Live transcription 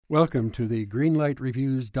Welcome to the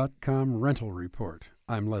GreenlightReviews.com rental report.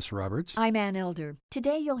 I'm Les Roberts. I'm Ann Elder.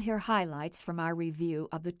 Today you'll hear highlights from our review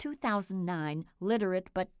of the 2009 literate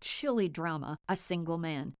but chilly drama, A Single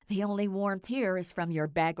Man. The only warmth here is from your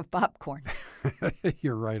bag of popcorn.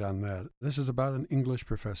 You're right on that. This is about an English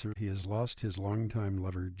professor. He has lost his longtime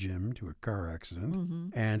lover, Jim, to a car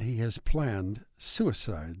accident, and he has planned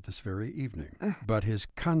suicide this very evening. But his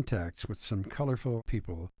contacts with some colorful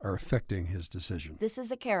people are affecting his decision. This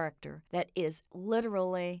is a character that is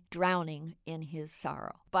literally drowning in his sorrow.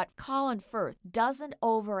 But Colin Firth doesn't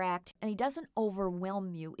overact, and he doesn't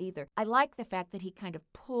overwhelm you either. I like the fact that he kind of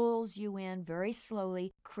pulls you in very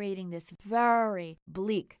slowly, creating this very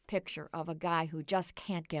bleak picture of a guy who just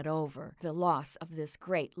can't get over the loss of this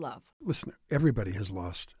great love. Listen, everybody has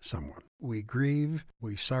lost someone. We grieve,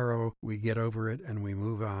 we sorrow, we get over it, and we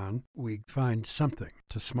move on. We find something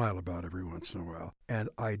to smile about every once in a while. And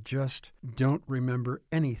I just don't remember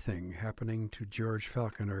anything happening to George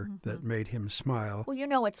Falconer that made him smile. Well, you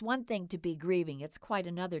know, it's one thing to be grieving. It's quite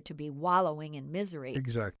another to be wallowing in misery.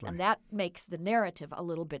 Exactly. And that makes the narrative a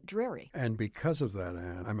little bit dreary. And because of that,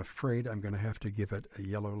 Anne, I'm afraid I'm going to have to give it a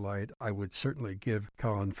yellow light. I would certainly give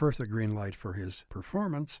Colin Firth a green light for his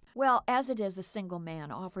performance. Well, as it is, A Single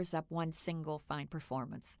Man offers up one single fine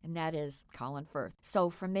performance, and that is Colin Firth. So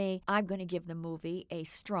for me, I'm going to give the movie a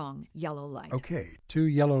strong yellow light. Okay, 2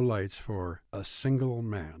 yellow lights for A Single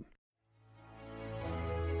Man.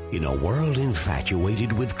 In a world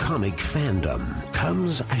infatuated with comic fandom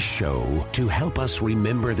comes a show to help us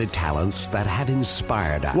remember the talents that have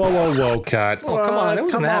inspired us. Whoa, cut. Oh, come on, it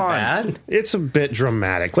wasn't that bad. It's a bit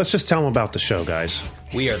dramatic. Let's just tell them about the show, guys.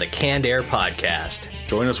 We are the Canned Air Podcast.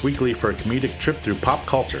 Join us weekly for a comedic trip through pop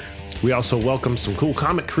culture. We also welcome some cool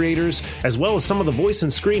comic creators, as well as some of the voice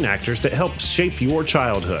and screen actors that helped shape your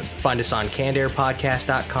childhood. Find us on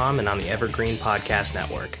CannedAirPodcast.com and on the Evergreen Podcast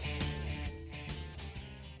Network.